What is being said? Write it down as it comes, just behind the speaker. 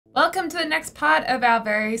Welcome to the next part of our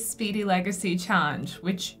very speedy legacy challenge,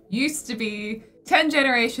 which used to be 10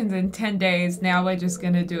 generations in 10 days. Now we're just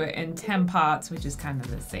gonna do it in 10 parts, which is kind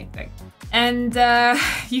of the same thing. And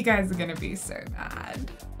you guys are gonna be so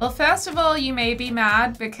mad. Well, first of all, you may be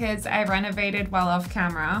mad because I renovated while off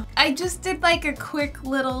camera. I just did like a quick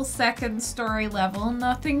little second story level,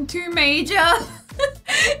 nothing too major.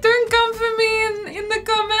 Don't come for me in the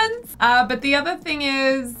comments. But the other thing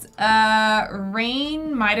is,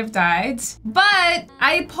 Rain might have died, but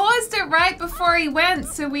I paused it right before he went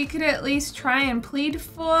so we could at least try and plead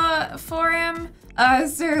for him.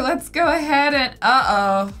 So let's go ahead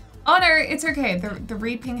and, Oh no, it's okay. The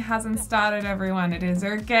reaping hasn't started, everyone. It is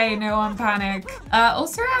okay, no one panic.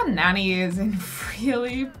 Also our nanny is in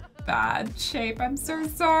really bad shape. I'm so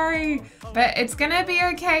sorry. But it's gonna be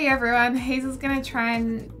okay, everyone. Hazel's gonna try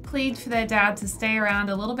and plead for their dad to stay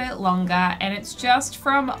around a little bit longer, and it's just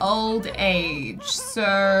from old age.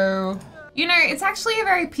 So, you know, it's actually a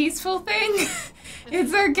very peaceful thing.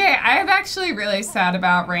 It's okay. I'm actually really sad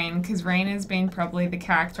about Rain because Rain has been probably the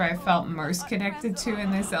character I felt most connected to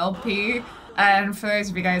in this LP. And for those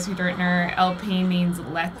of you guys who don't know, LP means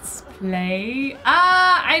let's play.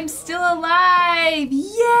 I'm still alive!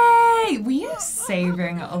 Yay! We are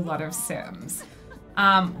saving a lot of Sims.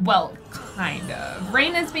 Well, kind of.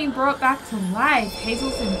 Rain has been brought back to life.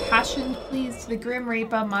 Hazel's impassioned pleas to the Grim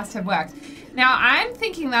Reaper must have worked. Now, I'm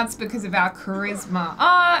thinking that's because of our charisma.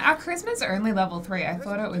 Our charisma's only level 3. I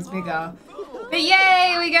thought it was bigger. But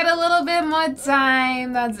yay, we get a little bit more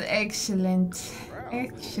time. That's excellent.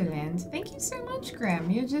 Excellent. Thank you so much, Grim.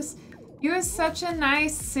 You are such a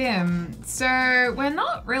nice sim. So we're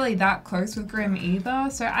not really that close with Grim either.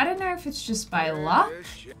 So I don't know if it's just by luck.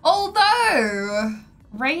 Although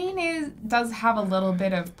Rain does have a little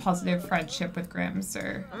bit of positive friendship with Grim,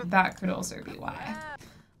 so that could also be why.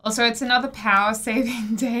 Also, it's another power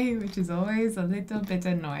saving day, which is always a little bit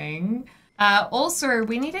annoying. Also,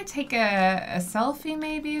 we need to take a selfie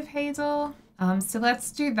maybe of Hazel. So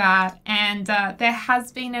let's do that. And there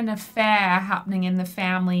has been an affair happening in the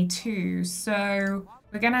family too, so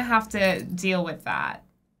we're gonna have to deal with that.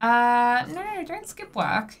 No, don't skip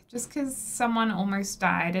work. Just because someone almost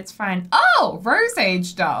died, it's fine. Oh, Rose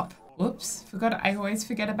aged up. Whoops, I always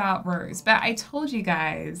forget about Rose. But I told you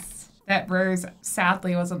guys that Rose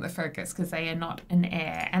sadly wasn't the focus because they are not an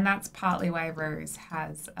heir. And that's partly why Rose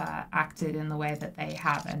has acted in the way that they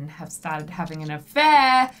have and have started having an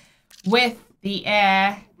affair with the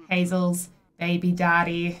heir, Hazel's baby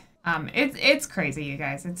daddy. It's crazy, you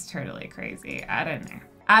guys. It's totally crazy. I don't know.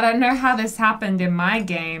 I don't know how this happened in my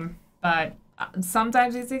game, but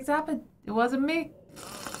sometimes these things happen. It wasn't me.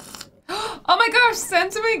 Oh my gosh,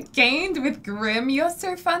 sentiment gained with Grim. You're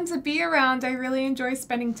so fun to be around. I really enjoy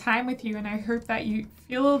spending time with you, and I hope that you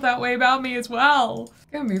feel that way about me as well.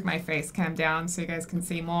 I'm gonna move my face cam down so you guys can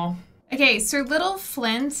see more. Okay, so little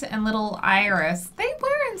Flint and little Iris, they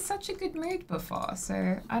were in such a good mood before,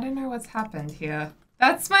 so I don't know what's happened here.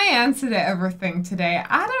 That's my answer to everything today.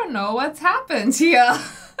 I don't know what's happened here.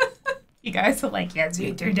 You guys are like, yes,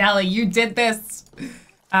 you do, Deli, you did this.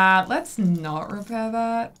 Let's not repair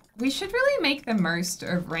that. We should really make the most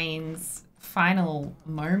of Rain's final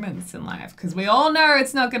moments in life because we all know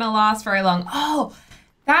it's not gonna last very long. Oh,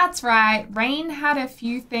 that's right. Rain had a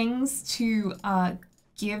few things to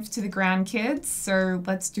give to the grandkids, so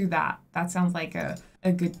let's do that. That sounds like a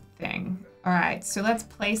good thing. All right, so let's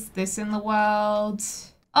place this in the world.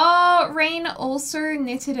 Oh, Rain also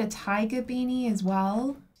knitted a tiger beanie as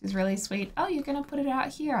well, which is really sweet. Oh, you're gonna put it out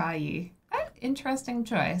here, are you? Interesting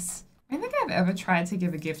choice. I don't think I've ever tried to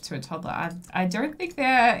give a gift to a toddler. I don't think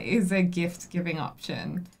there is a gift giving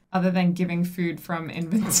option other than giving food from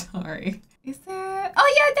inventory. Is there?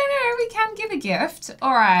 Oh yeah, no, we can give a gift.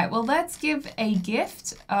 All right, well, let's give a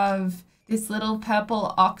gift of this little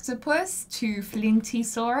purple octopus to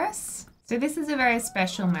Flintysaurus. So this is a very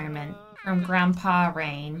special moment from Grandpa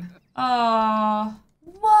Rain. Oh,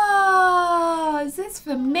 whoa, is this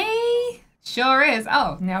for me? Sure is.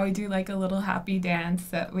 Oh, now we do like a little happy dance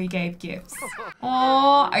that we gave gifts.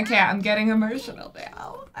 Oh, okay, I'm getting emotional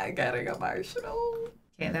now. I'm getting emotional.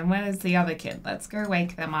 Okay, then where's the other kid? Let's go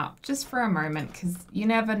wake them up just for a moment because you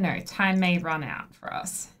never know. Time may run out for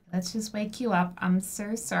us. Let's just wake you up. I'm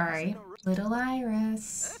so sorry. Little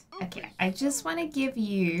Iris. Okay, I just want to give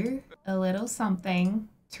you a little something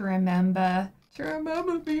to remember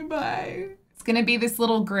me by. It's gonna be this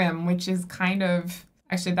little Grim, which is kind of,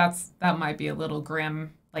 actually that might be a little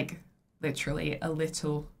grim, like literally a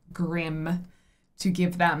little grim to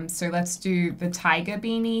give them. So let's do the tiger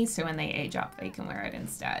beanie so when they age up they can wear it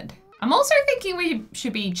instead. I'm also thinking we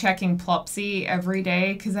should be checking Plopsy every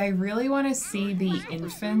day because I really want to see the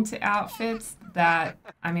infant outfits that,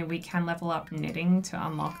 I mean, we can level up knitting to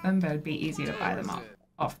unlock them, but it'd be easy to buy them up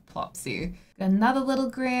off Plopsy. Got another little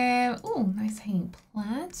Grim. Oh, nice hanging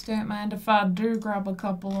plants. Don't mind if I do grab a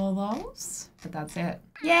couple of those. But that's it.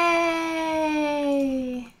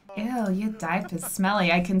 Yay! Ew, your diaper's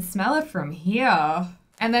smelly. I can smell it from here.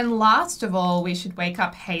 And then last of all, we should wake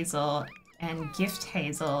up Hazel and gift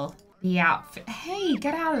Hazel the outfit. Hey,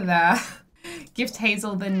 get out of there. Gift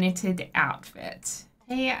Hazel the knitted outfit.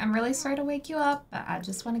 Hey, I'm really sorry to wake you up, but I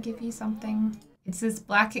just want to give you something. It's this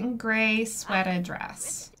black and gray sweater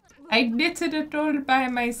dress. I knitted it all by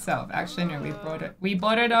myself. Actually, no, we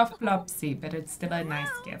bought it off Plopsy, but it's still a nice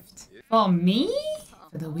gift. For me?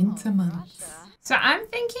 For the winter months. So I'm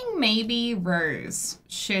thinking maybe Rose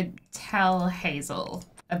should tell Hazel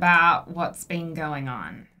about what's been going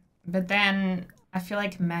on. But then I feel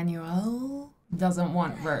like Manuel doesn't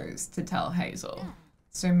want Rose to tell Hazel.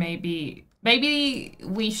 So maybe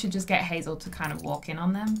we should just get Hazel to kind of walk in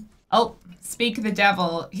on them. Oh, speak of the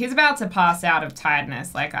devil. He's about to pass out of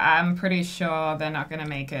tiredness. Like, I'm pretty sure they're not going to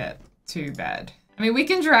make it to bed. I mean, we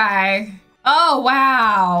can try. Oh,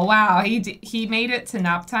 wow. Wow. He made it to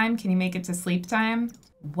nap time. Can you make it to sleep time?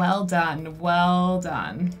 Well done. Well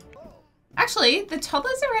done. Actually, the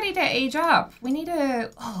toddlers are ready to age up. We need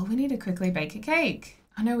to quickly bake a cake.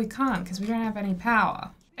 Oh, no, we can't because we don't have any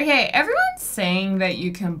power. Okay, everyone's saying that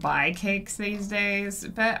you can buy cakes these days,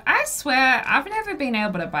 but I swear I've never been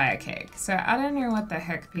able to buy a cake, so I don't know what the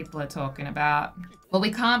heck people are talking about. Well, we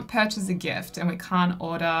can't purchase a gift and we can't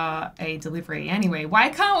order a delivery anyway. Why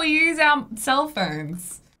can't we use our cell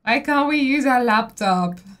phones? Why can't we use our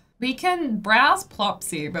laptop? We can browse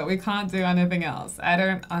Plopsy, but we can't do anything else. I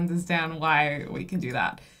don't understand why we can do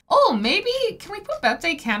that. Oh, maybe, can we put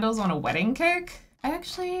birthday candles on a wedding cake? I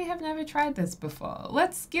actually have never tried this before.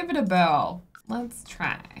 Let's give it a whirl. Let's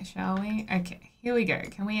try, shall we? Okay, here we go.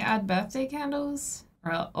 Can we add birthday candles?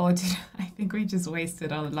 Or did I think we just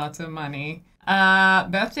wasted a lot of money.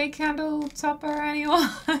 Birthday candle topper, anyone?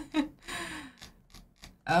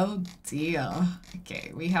 Oh dear.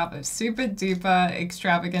 Okay, we have a super duper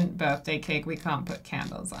extravagant birthday cake we can't put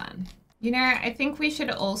candles on. You know, I think we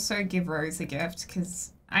should also give Rose a gift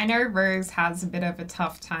because I know Rose has a bit of a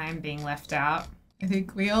tough time being left out. I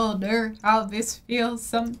think we all know how this feels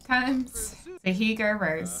sometimes. So here you go,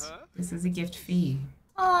 Rose. This is a gift for you.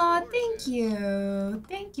 Aw, thank you.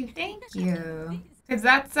 Thank you, thank you. Because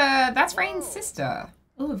that's Rain's sister.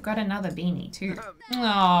 Oh, we've got another beanie too.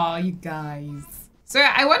 Aw, you guys. So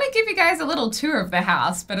I want to give you guys a little tour of the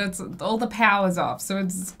house, but it's all the power's off, so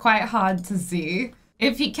it's quite hard to see.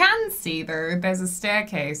 If you can see though, there's a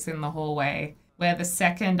staircase in the hallway where the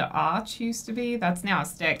second arch used to be. That's now a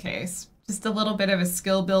staircase. Just a little bit of a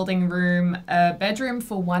skill building room, a bedroom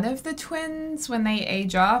for one of the twins when they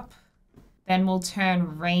age up. Then we'll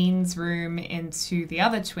turn Rain's room into the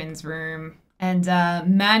other twins' room. And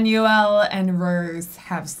Manuel and Rose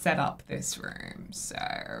have set up this room,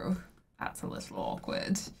 so that's a little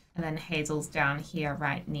awkward. And then Hazel's down here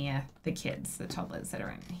right near the kids, the toddlers that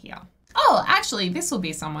are in here. Oh, actually, this will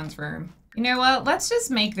be someone's room. You know what? Let's just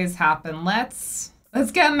make this happen. Let's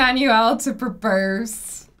get Manuel to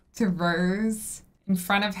propose to Rose in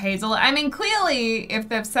front of Hazel. I mean, clearly, if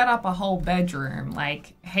they've set up a whole bedroom,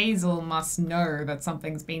 like, Hazel must know that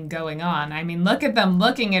something's been going on. I mean, look at them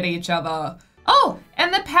looking at each other. Oh,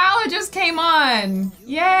 and the power just came on.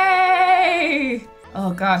 Yay!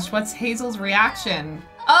 Oh gosh, what's Hazel's reaction?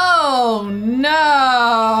 Oh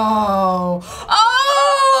no!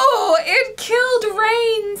 Oh, it killed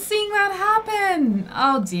Rain seeing that happen.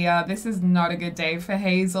 Oh dear, this is not a good day for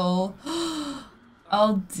Hazel.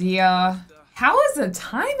 Oh dear. How was the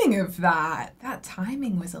timing of that? That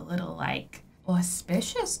timing was a little like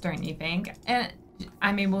auspicious, don't you think? And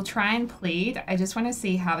I mean, we'll try and plead. I just want to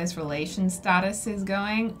see how this relation status is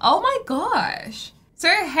going. Oh my gosh. So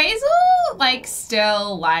Hazel, like,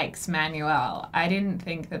 still likes Manuel. I didn't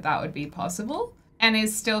think that that would be possible, and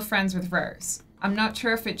is still friends with Rose. I'm not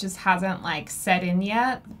sure if it just hasn't, like, set in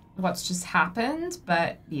yet, what's just happened,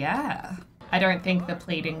 but yeah. I don't think the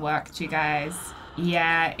pleading worked, you guys.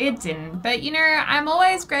 Yeah, it didn't. But, you know, I'm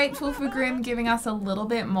always grateful for Grim giving us a little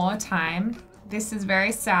bit more time. This is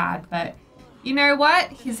very sad, but you know what?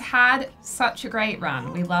 He's had such a great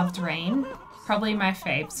run. We loved Rain. Probably my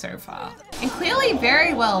fave so far. And clearly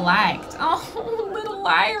very well liked. Oh, little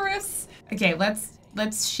Iris. Okay,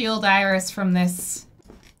 let's shield Iris from this.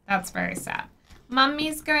 That's very sad.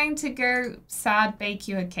 Mummy's going to go sad bake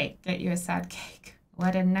you a cake. Get you a sad cake.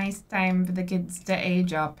 What a nice time for the kids to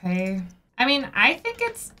age up, hey? I mean, I think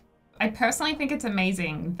it's I personally think it's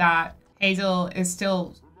amazing that Hazel is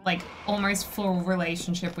still like almost full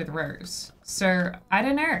relationship with Rose. So I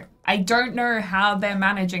don't know. I don't know how they're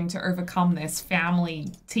managing to overcome this family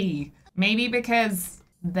tea. Maybe because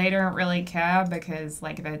they don't really care because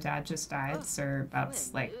like their dad just died. So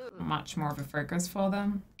that's like much more of a focus for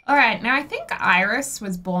them. All right, now I think Iris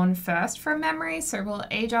was born first from memory. So we'll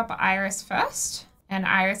age up Iris first. And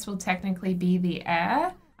Iris will technically be the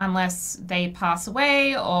heir unless they pass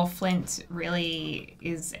away or Flint really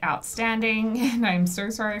is outstanding. And I'm so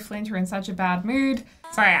sorry, Flint, you're in such a bad mood.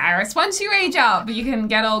 Sorry, Iris, once you age up, you can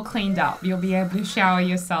get all cleaned up. You'll be able to shower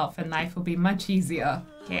yourself and life will be much easier.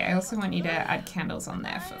 Okay, I also want you to add candles on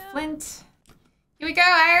there for Flint. Here we go,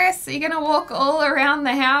 Iris. Are you gonna walk all around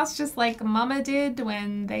the house just like Mama did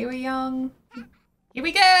when they were young? Here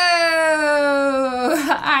we go!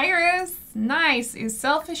 Iris, nice, is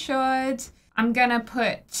self-assured. I'm gonna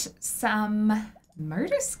put some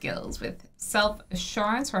motor skills with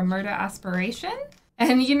self-assurance or motor aspiration.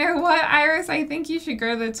 And you know what, Iris? I think you should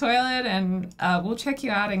go to the toilet and we'll check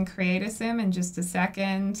you out in Creator Sim in just a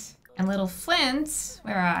second. And little Flint,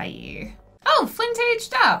 where are you? Oh, Flint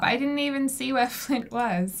aged up. I didn't even see where Flint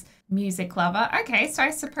was. Music lover. Okay, so I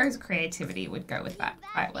suppose creativity would go with that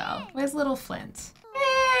quite well. Where's little Flint?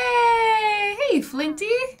 Hey, hey, Flinty.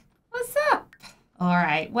 What's up? All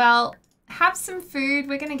right, well, have some food.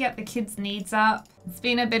 We're gonna get the kids' needs up. It's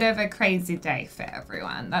been a bit of a crazy day for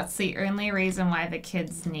everyone. That's the only reason why the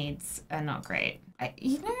kids' needs are not great.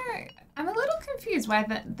 You know, I'm a little confused why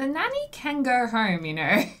the nanny can go home, you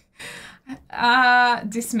know.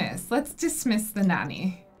 Dismiss. Let's dismiss the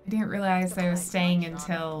nanny. I didn't realize they were staying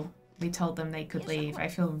until we told them they could leave. I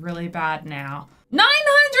feel really bad now.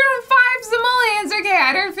 905 simoleons! Okay,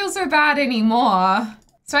 I don't feel so bad anymore.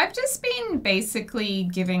 So I've just been basically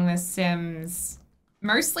giving the Sims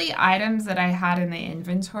mostly items that I had in the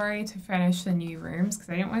inventory to furnish the new rooms because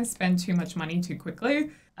I didn't want to spend too much money too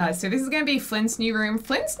quickly. So this is going to be Flint's new room.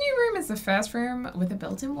 Flint's new room is the first room with a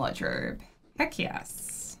built-in wardrobe. Heck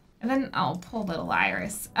yes. And then, oh, poor little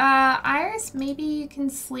Iris. Iris, maybe you can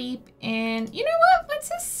sleep in, you know what?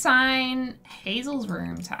 Let's assign Hazel's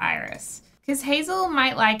room to Iris. Because Hazel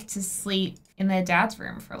might like to sleep in their dad's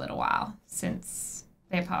room for a little while since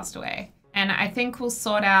they passed away. And I think we'll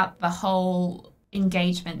sort out the whole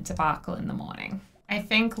engagement debacle in the morning. I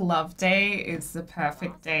think Love Day is the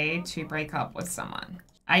perfect day to break up with someone.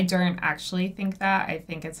 I don't actually think that. I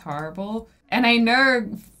think it's horrible. And I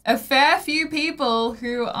know a fair few people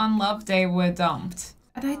who on Love Day were dumped.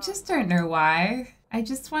 And I just don't know why. I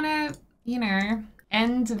just want to, you know,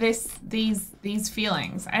 end these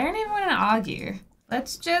feelings. I don't even want to argue.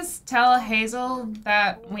 Let's just tell Hazel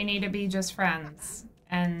that we need to be just friends.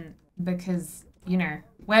 And because, you know,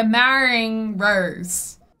 we're marrying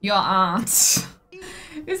Rose, your aunt.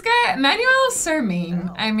 This guy, Manuel's so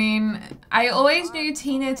mean. I mean, I always knew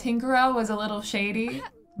Tina Tinkerer was a little shady,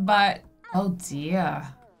 but oh dear.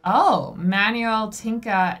 Oh, Manuel,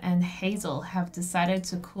 Tinker, and Hazel have decided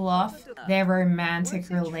to cool off their romantic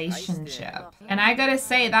relationship. And I gotta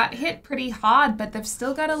say, that hit pretty hard, but they've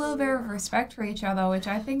still got a little bit of respect for each other, which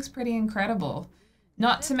I think is pretty incredible.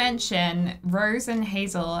 Not to mention, Rose and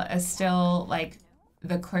Hazel are still, like,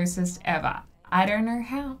 the closest ever. I don't know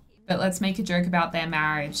how, but let's make a joke about their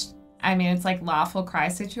marriage. I mean, it's like laugh or cry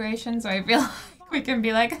situation, so I feel like we can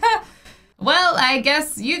be like, ha, well, I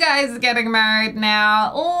guess you guys are getting married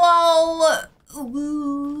now. Lol.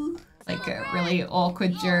 Like a really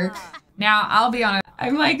awkward joke. Now, I'll be honest,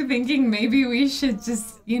 I'm like thinking maybe we should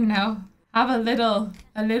just, you know, have a little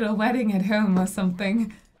wedding at home or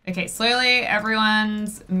something. Okay, slowly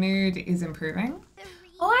everyone's mood is improving.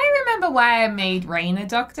 Oh, I remember why I made Rain a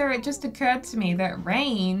doctor. It just occurred to me that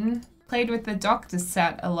Rain played with the doctor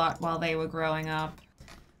set a lot while they were growing up.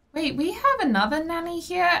 Wait, we have another nanny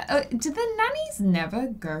here. Do the nannies never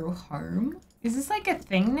go home? Is this like a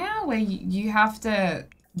thing now where you have to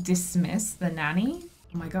dismiss the nanny?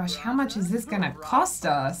 Oh my gosh, how much is this gonna cost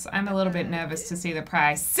us? I'm a little bit nervous to see the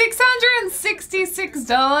price.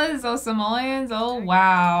 $666 or simoleons? Oh,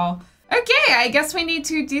 wow. Okay, I guess we need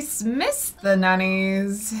to dismiss the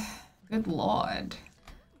nannies. Good Lord.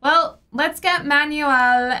 Well, let's get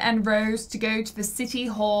Manuel and Rose to go to the city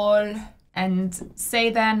hall and say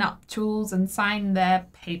their nuptials and sign their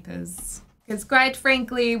papers. Because quite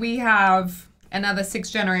frankly, we have another 6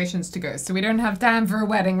 generations to go, so we don't have time for a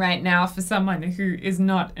wedding right now for someone who is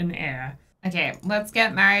not an heir. Okay, let's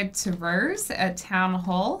get married to Rose at town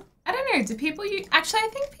hall. I don't know, do people actually, I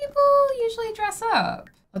think people usually dress up.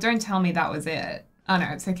 Well, don't tell me that was it. Oh no,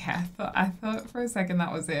 it's okay. I thought for a second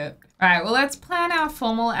that was it. All right, well, let's plan our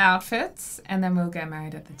formal outfits and then we'll get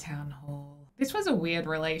married at the town hall. This was a weird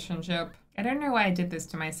relationship. I don't know why I did this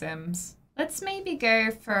to my Sims. Let's maybe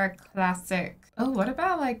go for a classic. Oh, what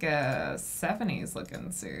about like a 70s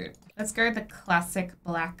looking suit? Let's go the classic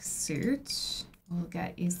black suit. We'll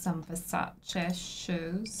get you some Versace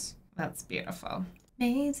shoes. That's beautiful.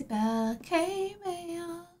 Maisie Bell,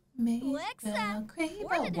 K-Mail, Maisie Bell,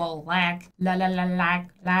 K-Mail. Whoa, lag, la la la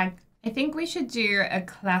lag, lag. I think we should do a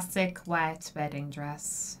classic white wedding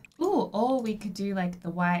dress. Ooh, or we could do like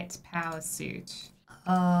the white power suit.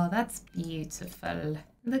 Oh, that's beautiful.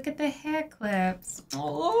 Look at the hair clips.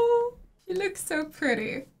 Oh, you look so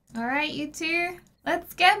pretty. All right, you two,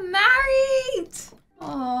 let's get married.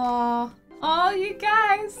 Oh, you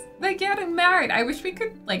guys, they're getting married. I wish we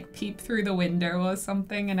could like peep through the window or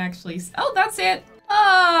something and actually, oh, that's it.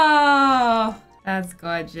 Oh, that's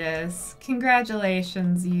gorgeous.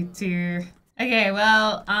 Congratulations, you two. Okay,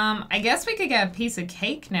 well, I guess we could get a piece of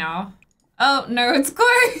cake now. Oh, no, it's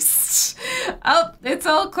closed. Oh, it's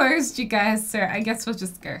all closed, you guys. So I guess we'll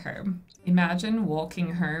just go home. Imagine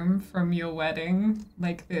walking home from your wedding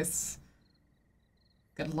like this.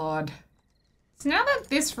 Good Lord. So now that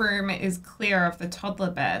this room is clear of the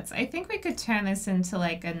toddler beds, I think we could turn this into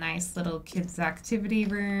like a nice little kids activity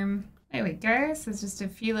room. There we go. So there's just a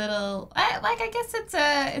few little, I guess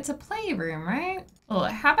it's a playroom, right? Oh,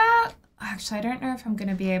 how about, actually, I don't know if I'm going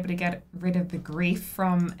to be able to get rid of the grief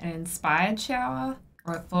from an inspired shower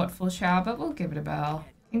or a thoughtful shower, but we'll give it a bell.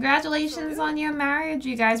 Congratulations on your marriage,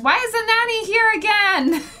 you guys. Why is the nanny here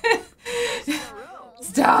again?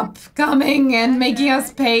 Stop coming and making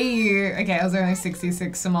us pay you. Okay, I was only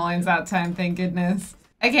 66 simoleons that time, thank goodness.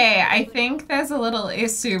 Okay, I think there's a little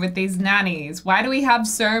issue with these nannies. Why do we have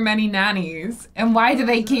so many nannies? And why do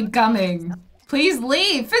they keep coming? Please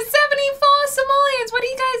leave for 74 simoleons. What are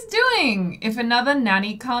you guys doing? If another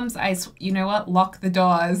nanny comes, you know what? Lock the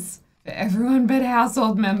doors for everyone but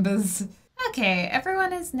household members. Okay,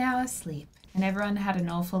 everyone is now asleep and everyone had an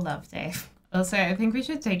awful love day. Also, I think we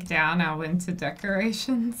should take down our winter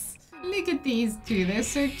decorations. Look at these two. They're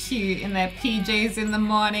so cute in their PJs in the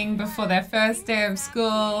morning before their first day of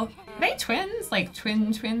school. Are they twins? Like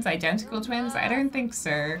twins? Identical twins? I don't think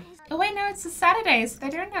so. Oh wait, no, it's a Saturday, so they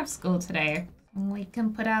don't have school today. We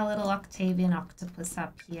can put our little Octavian octopus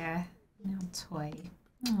up here. Our toy.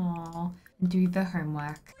 Aww. And do the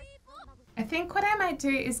homework. I think what I might do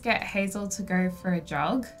is get Hazel to go for a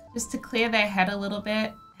jog, just to clear their head a little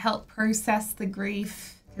bit, help process the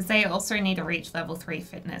grief, because they also need to reach level 3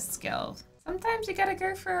 fitness skill. Sometimes you gotta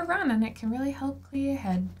go for a run and it can really help clear your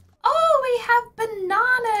head. Oh, we have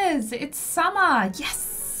bananas! It's summer,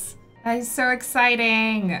 yes! That is so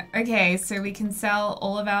exciting. Okay, so we can sell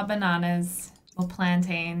all of our bananas or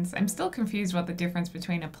plantains. I'm still confused what the difference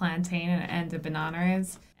between a plantain and a banana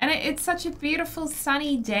is. And it's such a beautiful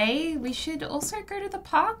sunny day. We should also go to the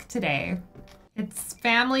park today. It's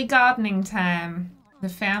family gardening time. The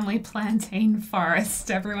family plantain forest.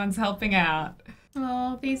 Everyone's helping out.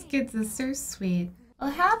 Oh, these kids are so sweet. Well,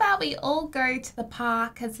 how about we all go to the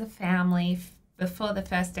park as a family before the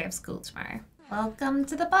first day of school tomorrow? Welcome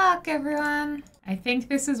to the park, everyone. I think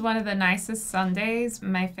this is one of the nicest Sundays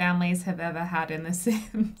my families have ever had in The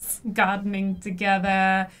Sims. Gardening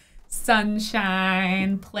together,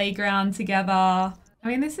 sunshine, playground together. I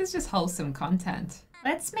mean, this is just wholesome content.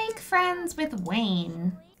 Let's make friends with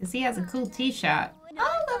Wayne, because he has a cool t-shirt.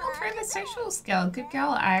 Oh, level 3 the social skill. Good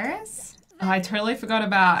girl, Iris. Oh, I totally forgot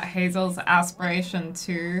about Hazel's aspiration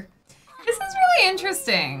too. This is really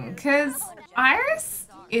interesting, because Iris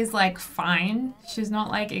is like fine. She's not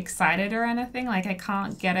like excited or anything. Like I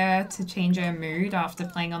can't get her to change her mood after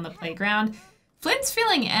playing on the playground. Flint's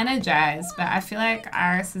feeling energized, but I feel like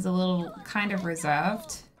Iris is a little kind of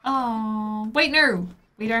reserved. Oh, wait, no,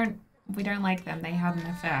 we don't like them. They had an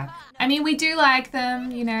affair. I mean, we do like them,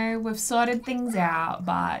 you know, we've sorted things out,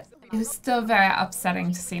 but it was still very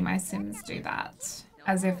upsetting to see my Sims do that.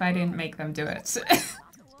 As if I didn't make them do it.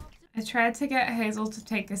 I tried to get Hazel to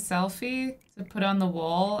take a selfie to put on the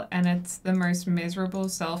wall, and it's the most miserable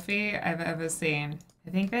selfie I've ever seen. I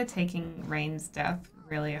think they're taking Rain's death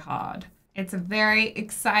really hard. It's a very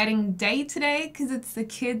exciting day today because it's the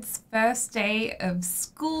kids' first day of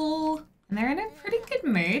school. And they're in a pretty good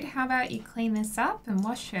mood. How about you clean this up and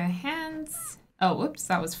wash your hands? Oh, whoops,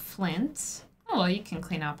 that was Flint. Oh, well, you can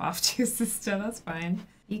clean up after your sister, that's fine.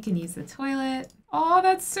 You can use the toilet. Oh,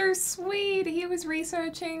 that's so sweet. He was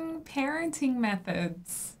researching parenting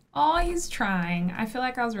methods. Oh, he's trying. I feel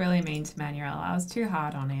like I was really mean to Manuel. I was too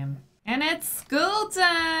hard on him. And it's school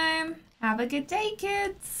time. Have a good day,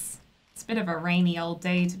 kids. It's a bit of a rainy old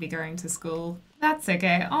day to be going to school. That's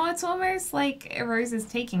okay. Oh, it's almost like Rose is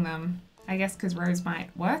taking them. I guess because Rose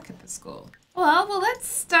might work at the school. Well, let's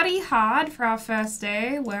study hard for our first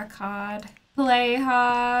day. Work hard, play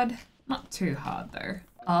hard. Not too hard though.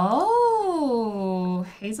 Oh,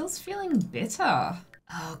 Hazel's feeling bitter.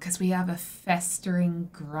 Oh, because we have a festering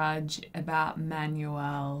grudge about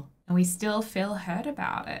Manuel and we still feel hurt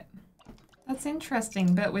about it. That's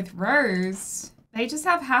interesting, but with Rose, they just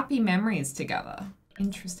have happy memories together.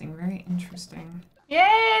 Interesting, very interesting.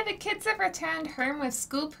 Yay, the kids have returned home with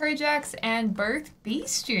school projects and both B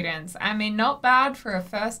students. I mean, not bad for a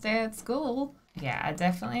first day at school. Yeah, I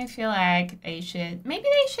definitely feel like maybe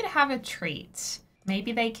they should have a treat.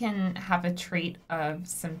 Maybe they can have a treat of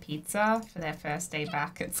some pizza for their first day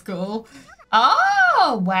back at school.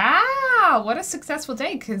 Oh, wow. What a successful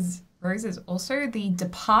day, because Rose is also the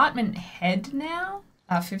department head now.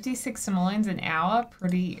 56 simoleons an hour.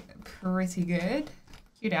 Pretty good.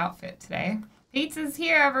 Cute outfit today. Pizza's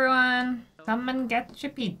here, everyone. Come and get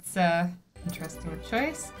your pizza. Interesting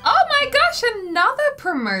choice. Oh my gosh, another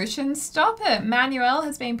promotion. Stop it. Manuel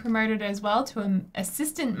has been promoted as well to an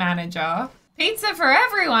assistant manager. Pizza for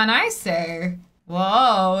everyone, I say.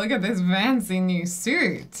 Whoa, look at this fancy new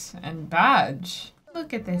suit and badge.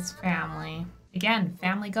 Look at this family. Again,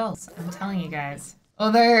 family goals, I'm telling you guys.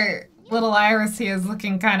 Although little Iris here is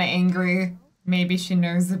looking kind of angry. Maybe she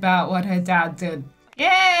knows about what her dad did.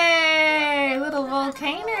 Yay! Little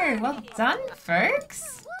volcano. Well done,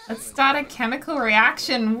 folks. Let's start a chemical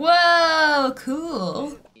reaction. Whoa,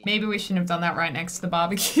 cool. Maybe we shouldn't have done that right next to the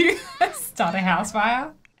barbecue. Start a house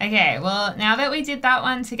fire. Okay, well, now that we did that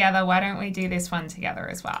one together, why don't we do this one together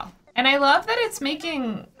as well? And I love that it's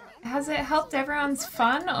making... Has it helped everyone's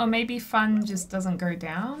fun? Or maybe fun just doesn't go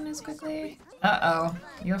down as quickly? Uh-oh,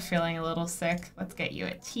 you're feeling a little sick. Let's get you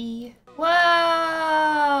a tea.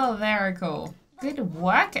 Whoa, very cool. Good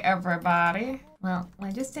work, everybody. Well,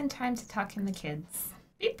 we're just in time to tuck in the kids.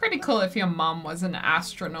 Be pretty cool if your mom was an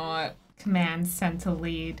astronaut, command center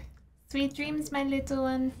lead. Sweet dreams, my little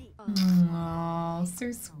one. Oh,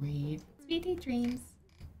 so sweet. Sweetie dreams.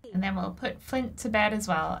 And then we'll put Flint to bed as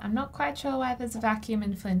well. I'm not quite sure why there's a vacuum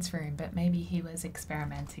in Flint's room, but maybe he was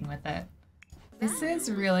experimenting with it. This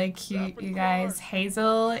is really cute, you guys.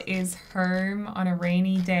 Hazel is home on a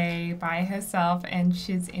rainy day by herself and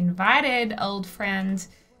she's invited old friend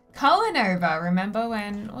Cohen over. Remember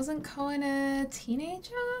wasn't Cohen a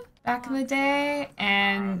teenager back in the day?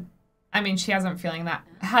 And I mean, she hasn't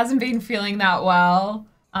been feeling that well.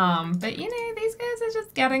 But you know, these guys are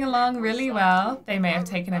just getting along really well. They may have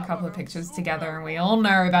taken a couple of pictures together and we all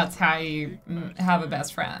know that's how you have a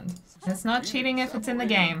best friend. It's not cheating if it's in the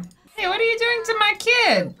game. Hey, what are you doing to my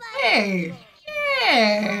kid?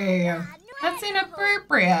 Hey, that's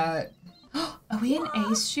inappropriate. Are we an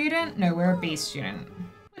A student? No, we're a B student.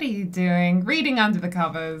 What are you doing? Reading under the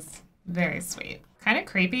covers. Very sweet. Kind of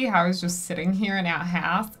creepy how he's just sitting here in our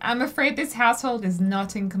house. I'm afraid this household is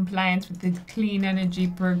not in compliance with the clean energy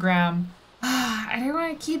program. I don't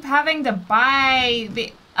want to keep having to buy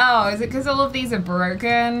the... Oh, is it because all of these are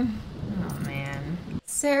broken? Oh, man.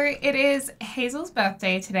 So it is Hazel's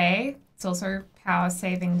birthday today. It's also power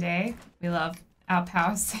saving day. We love our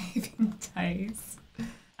power saving days.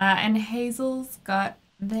 And Hazel's got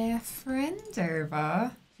their friend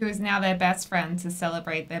over, who is now their best friend to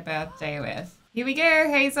celebrate their birthday with. Here we go,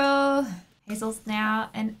 Hazel. Hazel's now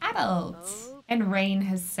an adult. And Rain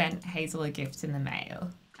has sent Hazel a gift in the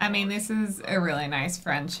mail. I mean, this is a really nice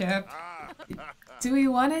friendship. Do we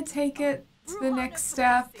want to take it to the next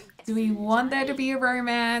step? Do we want there to be a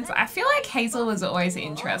romance? I feel like Hazel was always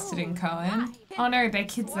interested in Cohen. Oh no, their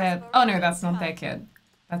kid's there. Oh no, that's not their kid.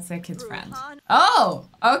 That's their kid's friend. Oh,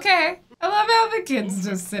 okay. I love how the kid's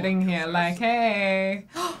just sitting here like, hey.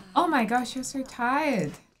 Oh my gosh, you're so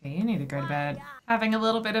tired. Okay, you need to go to bed. Having a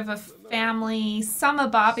little bit of a family summer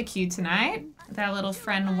barbecue tonight with our little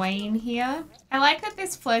friend Wayne here. I like that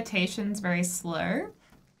this flirtation's very slow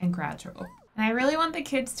and gradual. And I really want the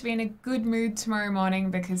kids to be in a good mood tomorrow morning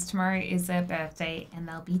because tomorrow is their birthday and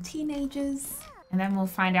they'll be teenagers. And then we'll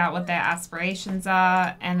find out what their aspirations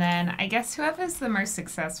are. And then I guess whoever's the most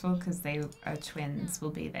successful, because they are twins, will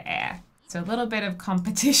be the heir. So a little bit of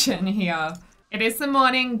competition here. It is the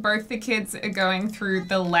morning. Both the kids are going through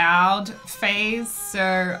the loud phase.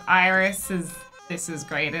 So Iris is... This is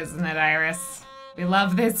great, isn't it, Iris? We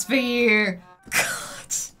love this for you.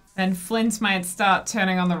 God. And Flint might start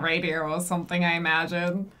turning on the radio or something, I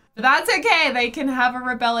imagine. But that's okay. They can have a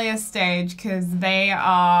rebellious stage because they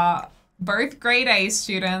are both grade A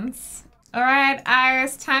students. All right,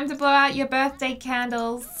 Iris, time to blow out your birthday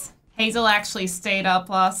candles. Hazel actually stayed up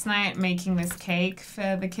last night making this cake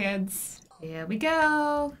for the kids. Here we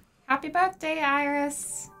go. Happy birthday,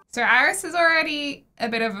 Iris. So Iris is already a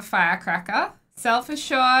bit of a firecracker.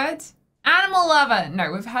 Self-assured, Animal lover.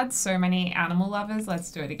 No, we've had so many animal lovers.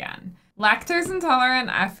 Let's do it again. Lactose intolerant.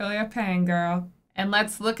 I feel your pain, girl. And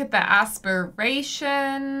let's look at the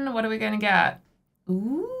aspiration. What are we going to get?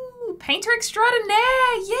 Ooh, painter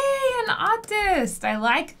extraordinaire. Yay, an artist. I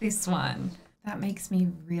like this one. That makes me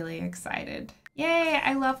really excited. Yay,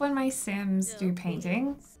 I love when my Sims do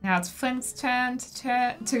paintings. Now it's Flint's turn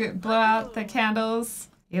to blow out the candles.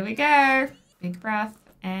 Here we go. Big breath.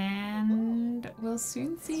 And we'll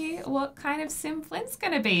soon see what kind of Sim Flint's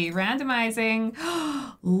gonna be. Randomizing.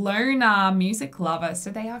 Loner, music lover.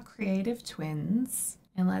 So they are creative twins.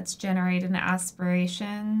 And let's generate an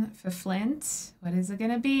aspiration for Flint. What is it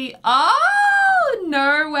gonna be? Oh,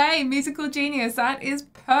 no way. Musical genius. That is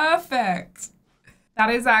perfect. That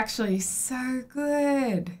is actually so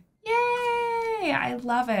good. Yay, I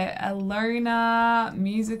love it. A loner,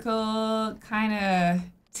 musical, kind of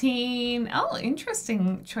teen. Oh,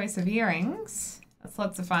 interesting choice of earrings. That's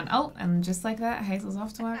lots of fun. Oh, and just like that, Hazel's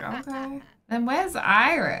off to work. Okay. Then where's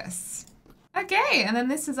Iris? Okay, and then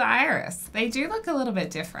this is Iris. They do look a little bit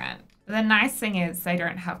different. But the nice thing is they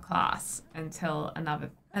don't have class until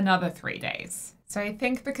another 3 days. So I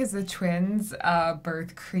think because the twins are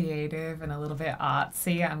both creative and a little bit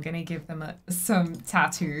artsy, I'm gonna give them some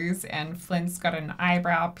tattoos, and Flint's got an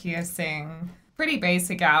eyebrow piercing, pretty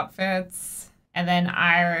basic outfits. And then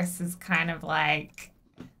Iris is kind of like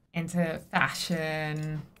into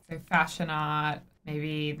fashion, so fashion art.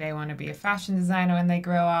 Maybe they want to be a fashion designer when they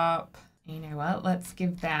grow up. You know what? Let's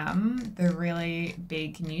give them the really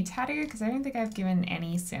big new tattoo, because I don't think I've given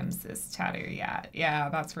any Sims this tattoo yet. Yeah,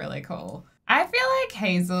 that's really cool. I feel like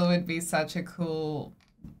Hazel would be such a cool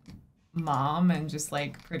mom and just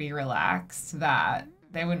like pretty relaxed that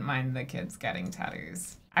they wouldn't mind the kids getting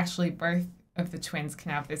tattoos. Actually, both of the twins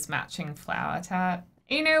can have this matching flower tat.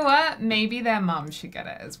 You know what? Maybe their mom should get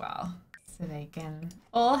it as well, so they can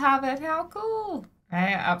all have it. How cool. I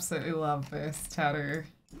absolutely love this tattoo.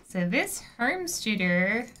 So this home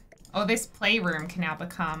studio, or this playroom, can now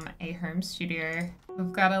become a home studio.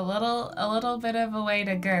 We've got a little bit of a way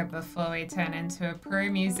to go before we turn into a pro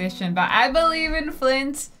musician, but I believe in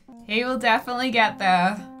Flint. He will definitely get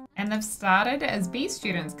there. And they've started as B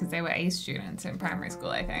students because they were A students in primary school,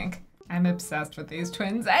 I think. I'm obsessed with these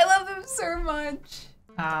twins. I love them so much.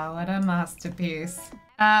 Ah, what a masterpiece.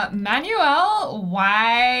 Manuel,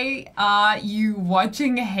 why are you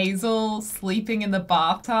watching Hazel sleeping in the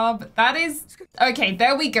bathtub? That is... Okay,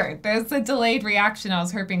 there we go. There's the delayed reaction I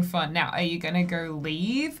was hoping for. Now, are you gonna go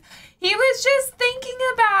leave? He was just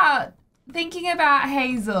thinking about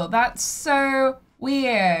Hazel. That's so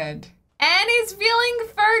weird. And he's feeling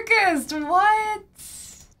focused. What?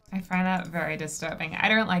 I find that very disturbing. I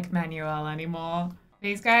don't like Manuel anymore.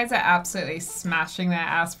 These guys are absolutely smashing their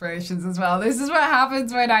aspirations as well. This is what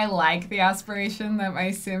happens when I like the aspiration that my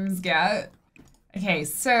Sims get. Okay,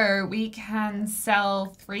 so we can sell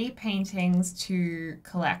 3 paintings to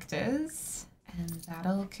collectors, and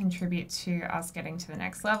that'll contribute to us getting to the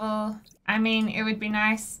next level. I mean, it would be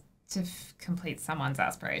nice to complete someone's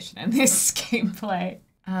aspiration in this gameplay.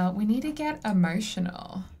 We need to get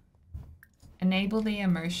emotional. Enable the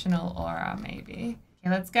emotional aura, maybe. Okay,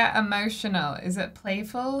 let's get emotional. Is it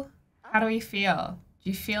playful? How do we feel? Do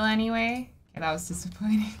you feel anyway? Okay, that was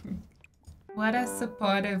disappointing. What a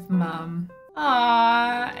supportive mom.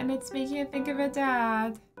 Aww, and it's making you think of her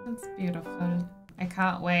dad. That's beautiful. I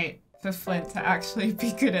can't wait for Flint to actually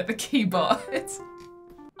be good at the keyboard.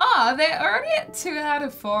 Oh, they're already at 2 out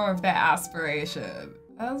of 4 of their aspiration.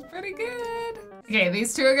 That was pretty good. Okay,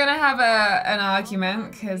 these two are gonna have an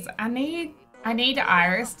argument because I need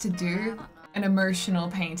Iris to do an emotional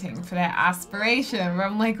painting for their aspiration. Where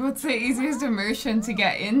I'm like, what's the easiest emotion to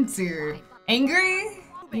get into? Angry?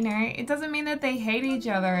 You know, it doesn't mean that they hate each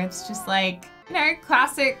other. It's just like, you know,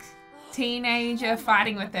 classic teenager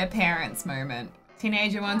fighting with their parents moment.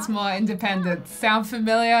 Teenager wants more independence. Sound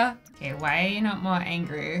familiar? Okay, why are you not more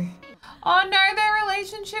angry? Oh no, their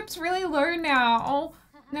relationship's really low now. Oh,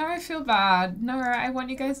 now I feel bad. No, I want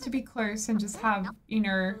you guys to be close and just have, you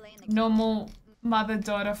know, normal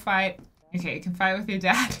mother-daughter fight. Okay, you can fight with your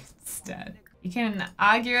dad instead. You can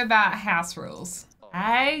argue about house rules.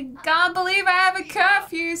 I can't believe I have a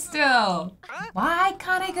curfew still. Why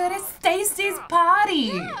can't I go to Stacy's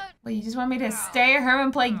party? Well, you just want me to stay at home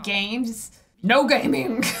and play games? No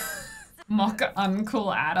gaming. Mock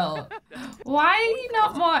uncool adult. Why are you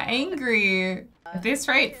not more angry? At this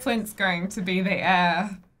rate, Flint's going to be the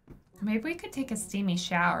heir. Maybe we could take a steamy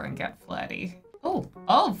shower and get flirty.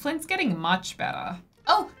 Oh, Flint's getting much better.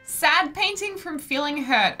 Oh, sad painting from feeling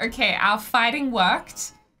hurt. Okay, our fighting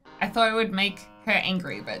worked. I thought it would make her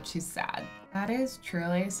angry, but she's sad. That is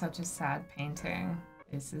truly such a sad painting.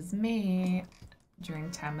 This is me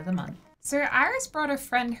during time of the month. So Iris brought a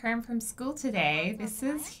friend home from school today. This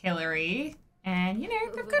is Hillary. And, you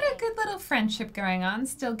know, they've got a good little friendship going on,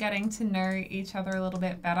 still getting to know each other a little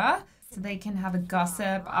bit better. So they can have a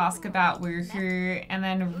gossip, ask about Woohoo. And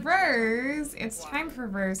then Rose, it's time for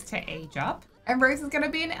Rose to age up. And Rose is going to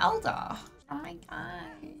be an elder. Oh my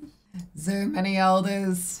gosh. So many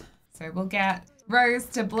elders. So we'll get Rose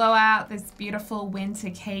to blow out this beautiful winter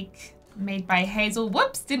cake made by Hazel.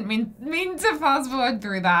 Whoops, didn't mean to fast forward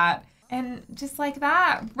through that. And just like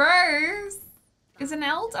that, Rose is an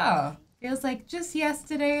elder. Feels like just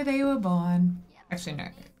yesterday they were born. Actually, no,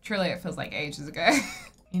 truly it feels like ages ago.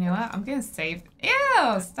 You know what, I'm gonna save.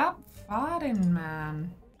 Ew, stop farting,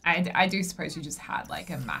 man. I do suppose you just had like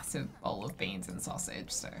a massive bowl of beans and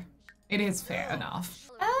sausage, so it is fair enough.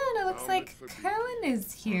 Oh, and it looks like Cohen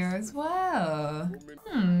is here as well.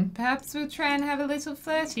 Perhaps we'll try and have a little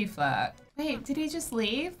flirty flirt. Wait, did he just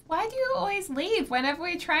leave? Why do you always leave whenever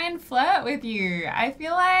we try and flirt with you? I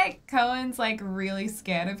feel like Cohen's like really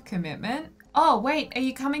scared of commitment. Oh, wait, are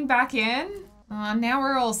you coming back in? Now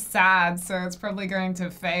we're all sad, so it's probably going to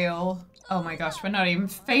fail. Oh my gosh, we're not even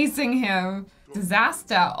facing him.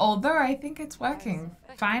 Disaster, although I think it's working.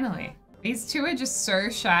 Finally. These two are just so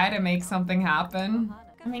shy to make something happen.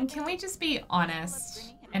 I mean, can we just be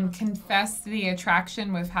honest and confess the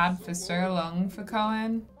attraction we've had for so long for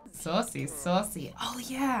Cohen? Saucy, saucy. Oh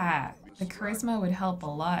yeah, the charisma would help a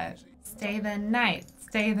lot. Stay the night,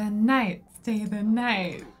 stay the night, stay the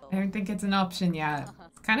night. I don't think it's an option yet.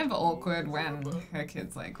 It's kind of awkward when her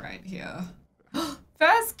kid's like right here.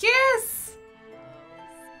 First kiss!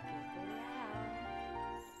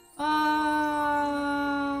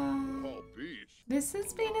 This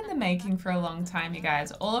has been in the making for a long time, you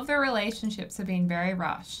guys. All of the relationships have been very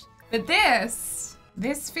rushed. But this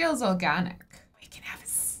feels organic. We can have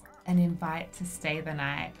an invite to stay the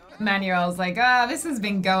night. Manuel's like, this has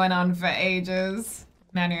been going on for ages.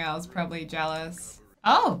 Manuel's probably jealous.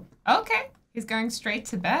 Oh, okay. He's going straight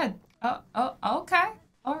to bed. Oh, okay.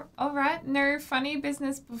 All right. No funny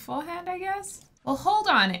business beforehand, I guess. Well, hold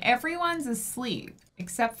on. Everyone's asleep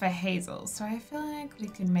except for Hazel. So I feel like we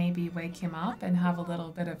could maybe wake him up and have a little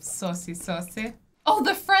bit of saucy. Oh,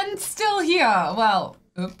 the friend's still here. Well,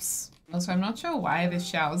 oops. Also, I'm not sure why this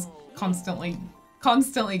shower's constantly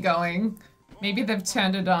going. Maybe they've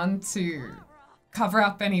turned it on to cover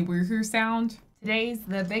up any woohoo sound. Today's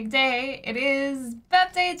the big day. It is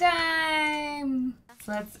birthday time.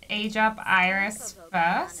 So let's age up Iris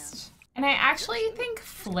first. And I actually think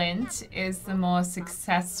Flint is the more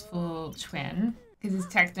successful twin because he's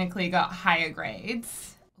technically got higher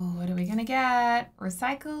grades. Oh, what are we gonna get?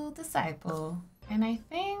 Recycle Disciple. And I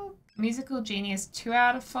think Musical Genius 2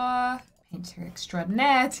 out of 4. Painter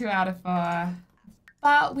Extraordinaire 2 out of 4.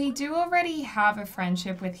 But we do already have a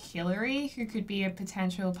friendship with Hillary who could be a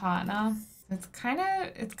potential partner. It's kind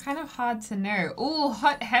of hard to know. Ooh,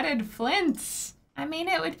 hot-headed Flint. I mean,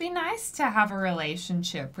 it would be nice to have a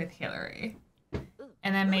relationship with Hillary.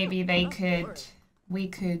 And then maybe we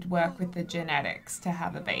could work with the genetics to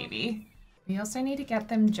have a baby. We also need to get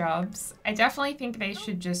them jobs. I definitely think they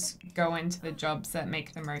should just go into the jobs that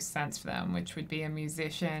make the most sense for them, which would be a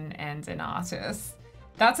musician and an artist.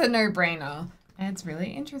 That's a no-brainer. And it's really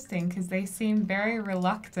interesting because they seem very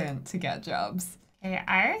reluctant to get jobs. Okay,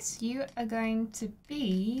 Iris, you are going to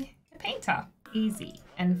be a painter. Easy.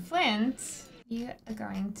 And Flint, you are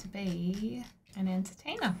going to be an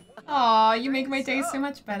entertainer. Aw, you make my day so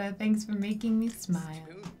much better. Thanks for making me smile.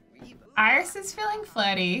 Iris is feeling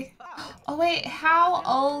flirty. Oh wait, how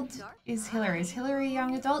old is Hillary? Is Hillary a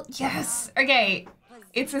young adult? Yes! Okay,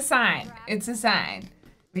 it's a sign. It's a sign.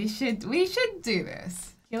 We should do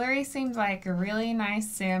this. Hillary seems like a really nice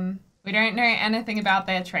sim. We don't know anything about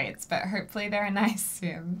their traits, but hopefully they're a nice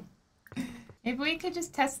sim. Maybe we could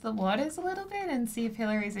just test the waters a little bit and see if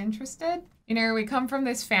Hillary's interested. You know, we come from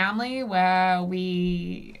this family where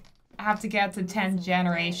we have to get to 10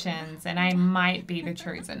 generations and I might be the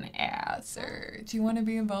chosen heir. So do you want to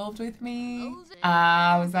be involved with me?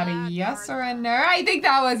 Was that a yes or a no? I think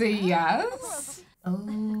that was a yes.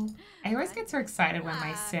 Oh, I always get so excited when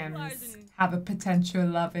my Sims have a potential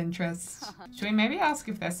love interest. Should we maybe ask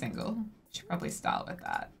if they're single? Should probably start with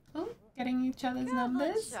that. Oh, getting each other's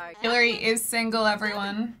numbers. Hillary is single,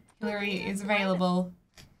 everyone. Hillary is available.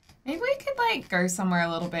 Maybe we could like go somewhere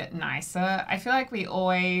a little bit nicer. I feel like we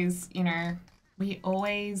always, you know, we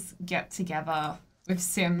always get together with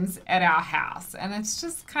Sims at our house and it's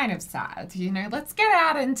just kind of sad, you know? Let's get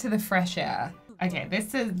out into the fresh air. Okay,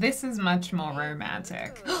 this is much more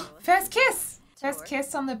romantic. First kiss! First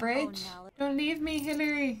kiss on the bridge. Don't leave me,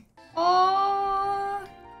 Hillary. Oh.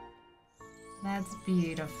 That's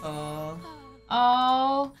beautiful.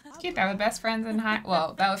 Oh, it's cute. They were best friends in they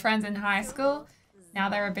were friends in high school. Now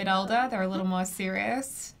they're a bit older. They're a little more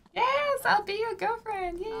serious. Yes, I'll be your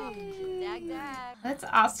girlfriend. Yay! Let's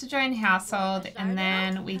ask to join household, and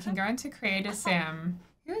then we can go into create a sim.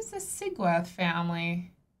 Who's the Sigworth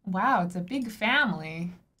family? Wow, it's a big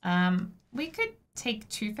family. We could take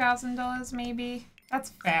 $2,000 maybe.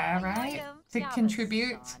 That's fair, right? To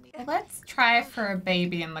contribute. Let's try for a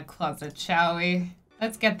baby in the closet, shall we?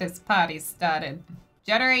 Let's get this party started.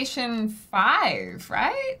 Generation 5,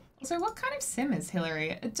 right? So what kind of sim is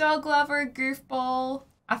Hillary? A dog lover, goofball,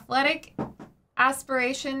 athletic,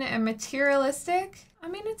 aspiration, and materialistic? I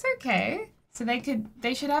mean, it's okay. So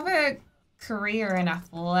they should have a career in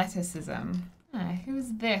athleticism.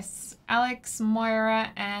 Who's this? Alex,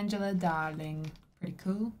 Moira, Angela, Darling. Pretty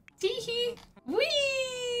cool. Teehee!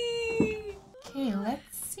 Whee! Okay,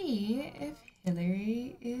 let's see if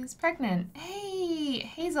Hillary is pregnant. Hey,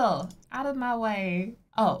 Hazel, out of my way.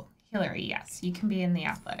 Oh, Hillary, yes, you can be in the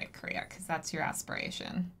athletic career because that's your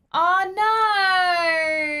aspiration. Oh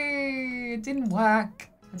no! It didn't work.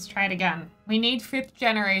 Let's try it again. We need 5th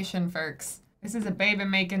generation, folks. This is a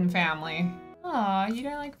baby-making family. Oh, you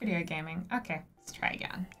don't like video gaming. Okay, let's try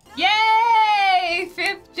again. Yay!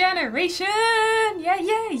 5th generation! Yeah,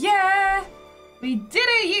 yeah, yeah! We did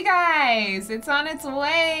it, you guys! It's on its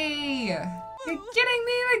way! You're kidding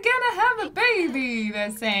me? We're gonna have a baby,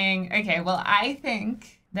 they're saying. Okay, well, I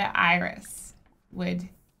think that Iris would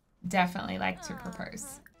definitely like to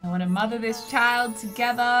propose. I want to mother this child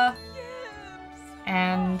together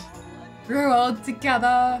and grow old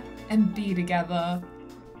together and be together.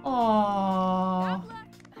 Aww.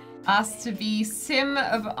 Us to be Sim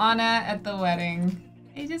of Honor at the wedding.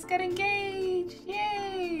 They just got engaged.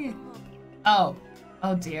 Yay! Oh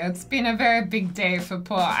dear. It's been a very big day for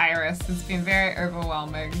poor Iris. It's been very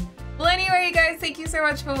overwhelming. Well, anyway, you guys, thank you so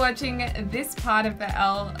much for watching this part of the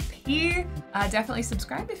LP. Definitely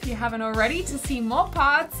subscribe if you haven't already to see more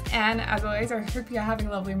parts. And as always, I hope you're having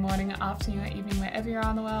a lovely morning, afternoon, or evening, wherever you are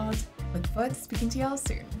in the world. Look forward to speaking to y'all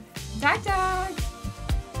soon. Tag tag!